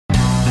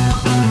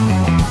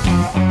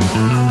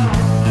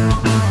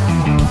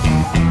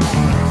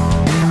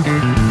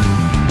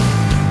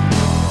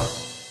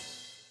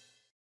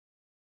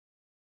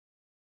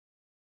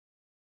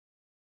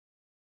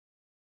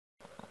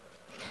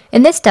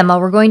In this demo,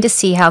 we're going to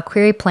see how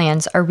query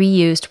plans are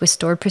reused with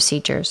stored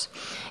procedures.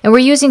 And we're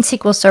using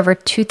SQL Server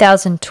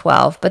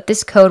 2012, but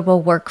this code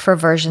will work for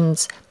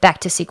versions back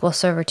to SQL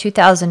Server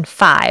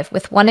 2005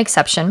 with one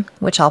exception,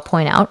 which I'll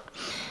point out.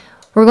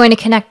 We're going to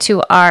connect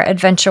to our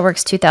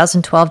AdventureWorks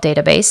 2012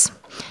 database,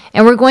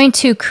 and we're going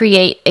to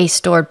create a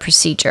stored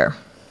procedure.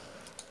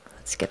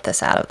 Let's get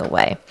this out of the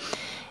way.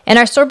 And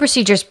our stored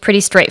procedure is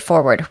pretty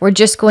straightforward. We're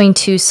just going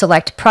to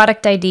select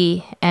product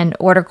ID and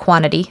order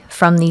quantity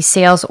from the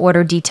sales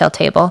order detail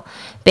table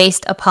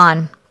based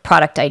upon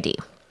product ID.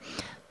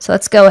 So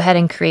let's go ahead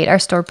and create our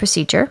stored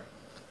procedure.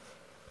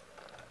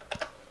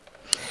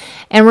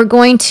 And we're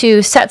going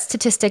to set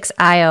statistics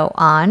IO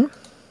on.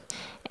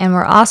 And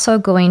we're also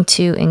going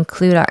to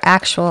include our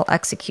actual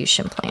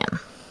execution plan.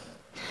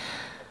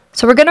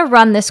 So we're going to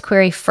run this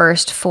query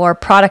first for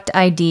product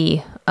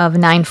ID of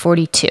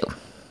 942.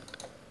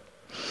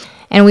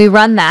 And we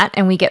run that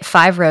and we get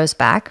 5 rows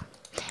back.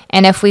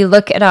 And if we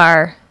look at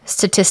our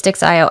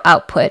statistics IO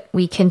output,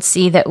 we can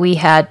see that we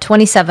had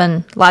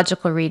 27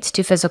 logical reads,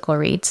 2 physical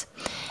reads.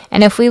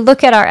 And if we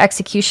look at our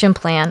execution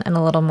plan in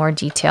a little more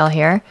detail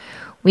here,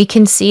 we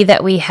can see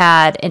that we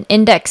had an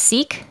index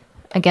seek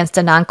against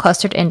a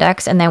non-clustered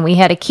index, and then we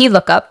had a key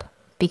lookup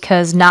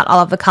because not all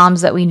of the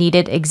columns that we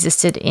needed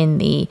existed in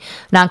the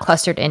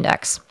non-clustered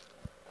index.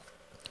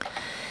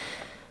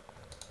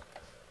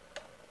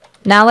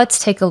 Now let's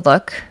take a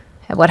look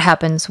at what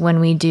happens when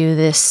we do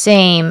the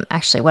same.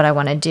 Actually, what I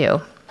want to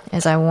do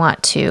is I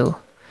want to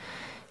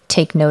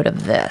take note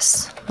of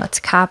this. Let's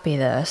copy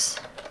this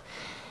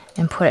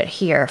and put it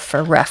here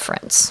for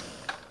reference.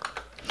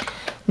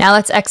 Now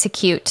let's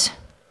execute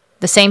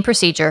the same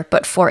procedure,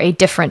 but for a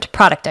different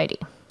product ID.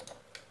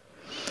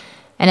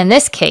 And in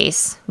this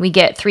case, we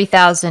get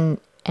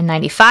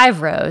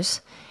 3,095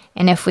 rows.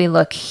 And if we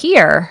look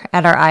here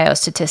at our IO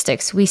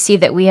statistics, we see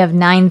that we have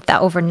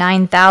over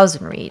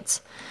 9,000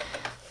 reads.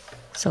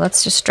 So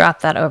let's just drop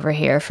that over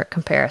here for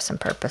comparison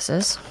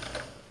purposes.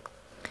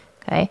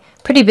 Okay,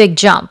 pretty big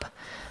jump.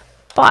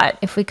 But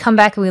if we come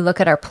back and we look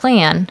at our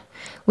plan,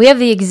 we have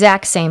the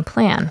exact same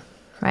plan,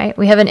 right?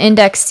 We have an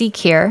index seek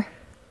here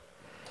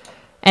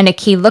and a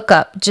key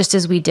lookup just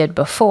as we did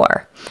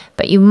before.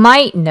 But you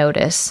might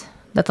notice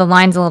that the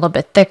line's a little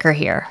bit thicker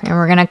here, and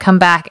we're going to come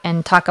back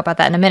and talk about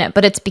that in a minute.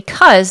 But it's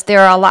because there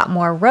are a lot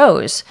more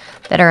rows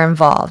that are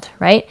involved,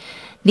 right?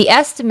 The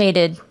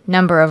estimated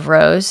number of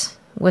rows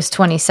was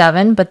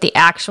 27, but the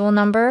actual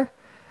number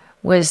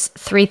was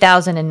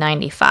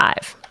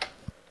 3,095.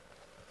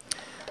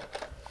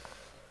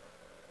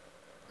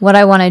 What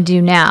I want to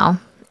do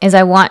now is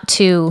I want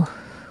to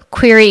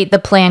query the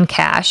plan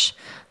cache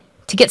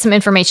to get some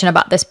information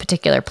about this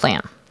particular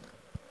plan.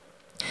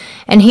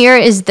 And here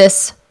is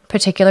this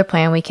particular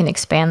plan. We can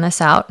expand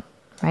this out,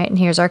 right? And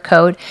here's our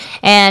code.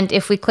 And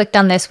if we clicked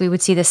on this, we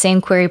would see the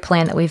same query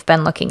plan that we've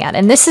been looking at.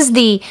 And this is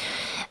the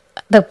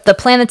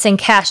plan that's in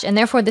cache, and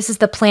therefore this is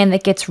the plan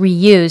that gets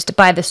reused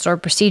by the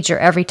stored procedure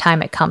every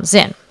time it comes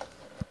in.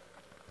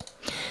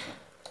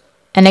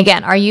 And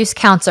again, our use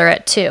counts are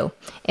at 2.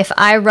 If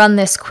I run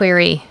this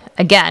query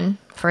again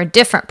for a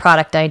different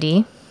product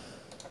ID,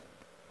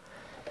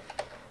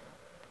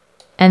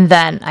 and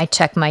then I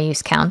check my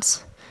use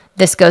counts,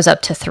 this goes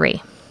up to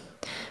 3.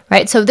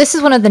 Right? So this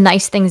is one of the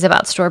nice things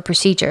about stored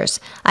procedures.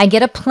 I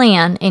get a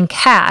plan in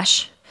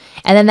cache,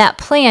 and then that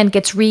plan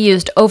gets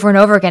reused over and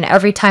over again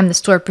every time the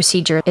stored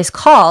procedure is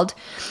called,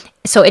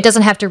 so it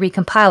doesn't have to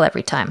recompile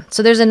every time.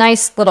 So there's a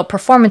nice little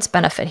performance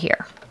benefit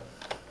here.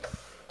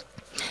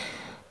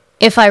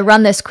 If I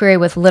run this query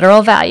with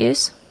literal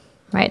values,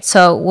 right?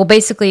 So we'll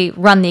basically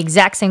run the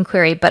exact same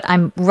query, but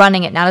I'm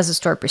running it not as a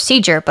stored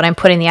procedure, but I'm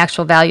putting the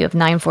actual value of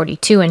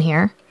 942 in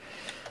here.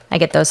 I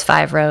get those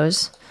 5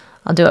 rows.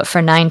 I'll do it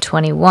for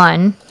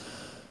 921,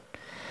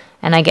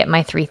 and I get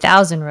my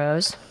 3,000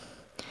 rows.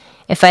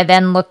 If I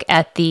then look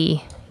at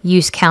the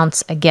use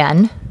counts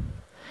again,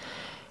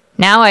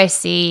 now I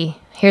see,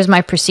 here's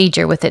my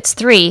procedure with its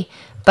 3,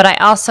 but I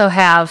also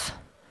have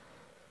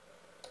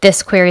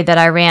this query that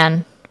I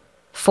ran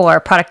for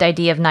product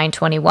ID of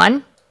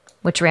 921,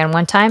 which ran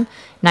 1 time,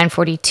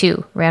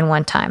 942 ran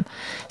 1 time.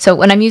 So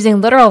when I'm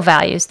using literal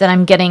values, then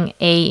I'm getting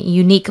a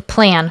unique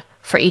plan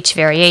for each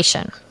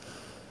variation.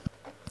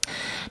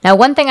 Now,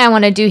 one thing I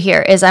want to do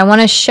here is I want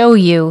to show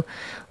you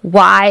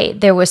why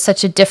there was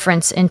such a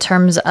difference in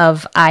terms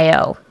of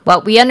IO.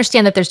 Well, we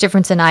understand that there's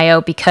difference in IO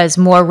because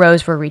more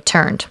rows were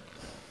returned.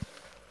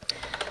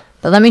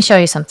 But let me show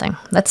you something.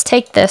 Let's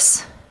take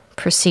this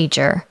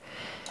procedure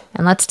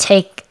and let's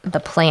take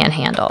the plan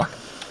handle.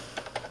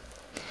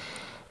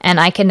 And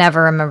I can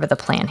never remember the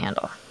plan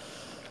handle,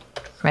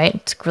 right?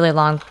 It's a really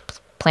long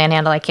plan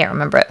handle. I can't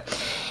remember it.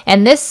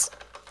 And this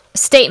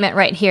statement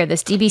right here,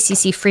 this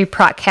dbcc free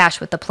proc cache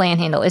with the plan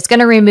handle, is going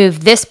to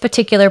remove this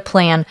particular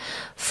plan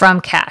from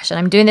cache. And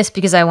I'm doing this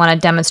because I want to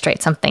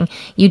demonstrate something.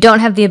 You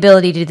don't have the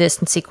ability to do this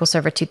in SQL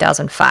Server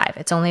 2005.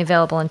 It's only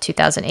available in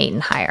 2008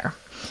 and higher.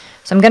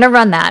 So I'm going to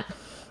run that.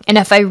 And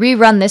if I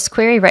rerun this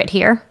query right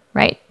here,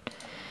 right,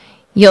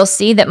 you'll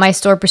see that my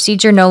stored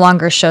procedure no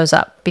longer shows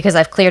up because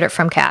I've cleared it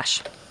from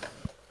cache.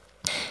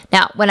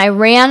 Now, when I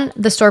ran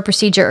the store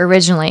procedure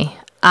originally,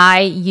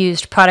 I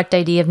used product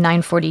ID of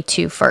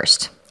 942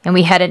 first, and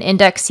we had an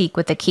index seek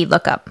with a key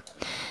lookup.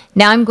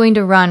 Now I'm going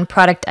to run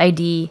product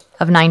ID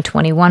of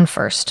 921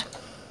 first,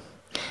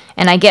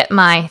 and I get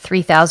my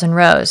 3,000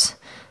 rows.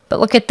 But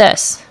look at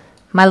this.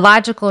 My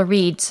logical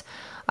reads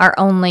are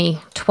only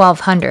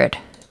 1,200,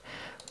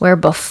 where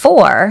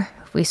before,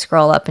 if we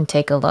scroll up and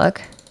take a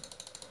look,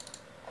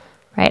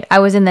 right, I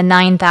was in the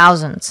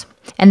 9,000s.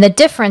 And the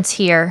difference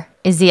here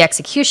is the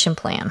execution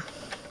plan.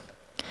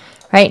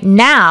 Right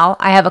now,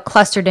 I have a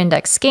clustered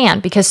index scan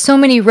because so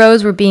many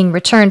rows were being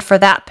returned for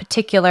that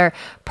particular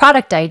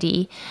product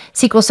ID.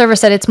 SQL Server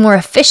said it's more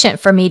efficient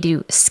for me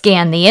to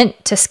scan the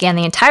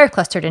entire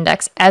clustered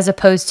index as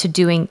opposed to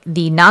doing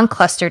the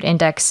non-clustered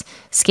index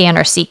scan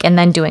or seek and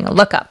then doing a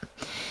lookup.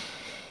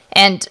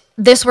 And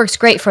this works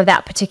great for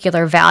that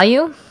particular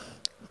value.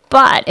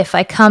 But if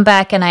I come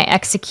back and I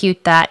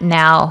execute that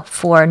now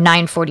for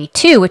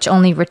 942, which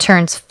only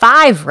returns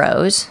 5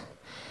 rows,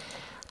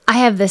 I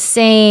have the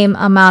same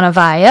amount of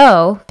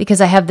I/O because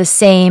I have the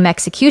same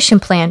execution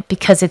plan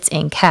because it's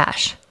in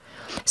cache.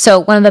 So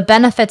one of the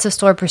benefits of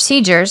stored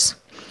procedures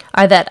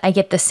are that I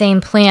get the same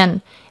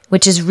plan,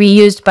 which is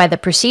reused by the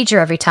procedure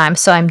every time,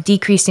 so I'm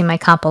decreasing my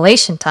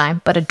compilation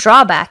time. But a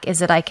drawback is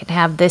that I can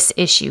have this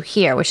issue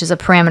here, which is a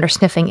parameter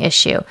sniffing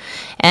issue.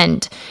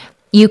 And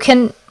you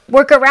can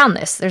work around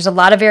this. There's a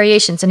lot of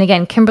variations. And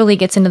again, Kimberly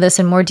gets into this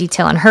in more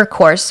detail in her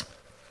course.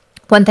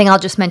 One thing I'll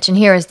just mention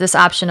here is this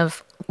option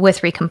of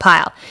with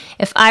recompile.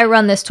 If I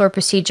run this stored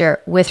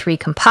procedure with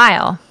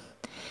recompile,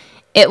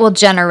 it will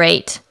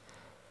generate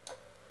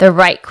the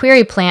right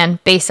query plan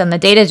based on the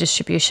data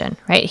distribution.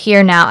 Right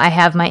here now I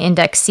have my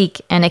index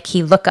seek and a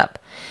key lookup.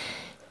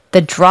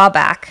 The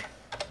drawback,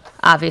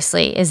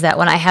 obviously, is that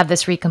when I have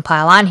this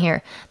recompile on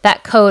here,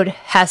 that code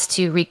has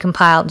to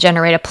recompile,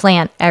 generate a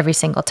plan every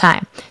single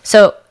time.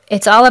 So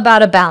it's all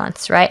about a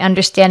balance, right?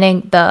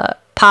 Understanding the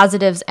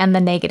positives and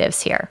the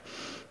negatives here.